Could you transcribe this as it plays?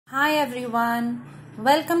Hi everyone,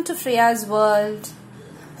 welcome to Freya's World.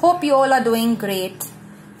 Hope you all are doing great.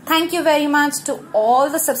 Thank you very much to all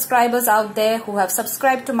the subscribers out there who have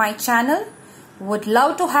subscribed to my channel. Would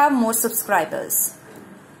love to have more subscribers.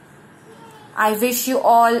 I wish you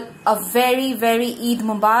all a very Eid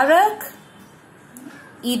Mubarak.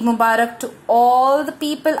 Eid Mubarak to all the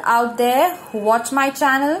people out there who watch my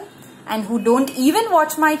channel and who don't even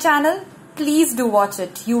watch my channel. Please do watch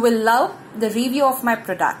it. You will love the review of my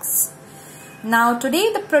products. Now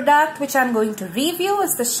today the product which I'm going to review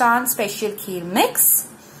is the Shan Special KHEER mix.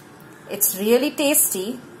 It's really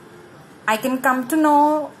tasty. I can come to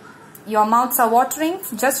know your mouths are watering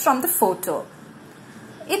just from the photo.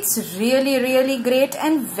 It's really great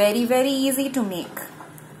and very easy to make.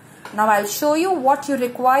 Now I'll show you what you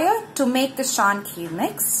require to make the Shan KHEER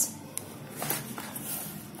mix.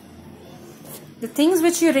 The things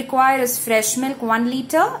which you require is fresh milk 1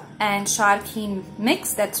 liter and Shan KHEER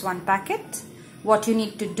mix, that's 1 packet. What you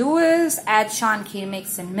need to do is add Shan KHEER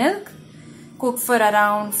mix and milk, cook for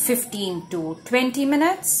around 15 to 20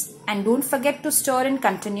 minutes and don't forget to stir in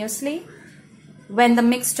continuously. When the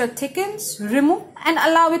mixture thickens, remove and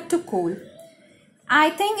allow it to cool. I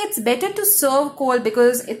think it's better to serve cold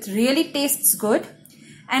because it really tastes good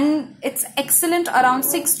and it's excellent. Around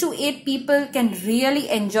 6 to 8 people can really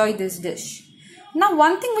enjoy this dish. Now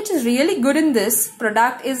one thing which is really good in this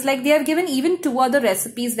product is like they have given even 2 other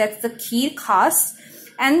recipes, that's the Kheer Khas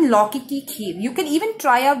and Lauki Ki Kheer. You can even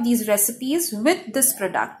try out these recipes with this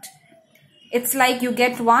product. It's like you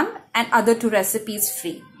get one and other 2 recipes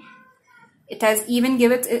free. It has even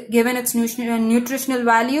given its nutritional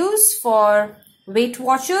values for Weight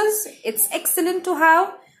Watchers. It's excellent to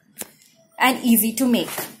have and easy to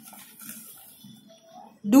make.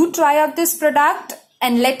 Do try out this product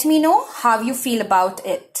and let me know how you feel about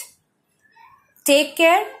it. Take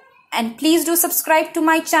care and please do subscribe to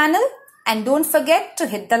my channel and don't forget to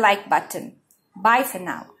hit the like button. Bye for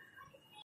now.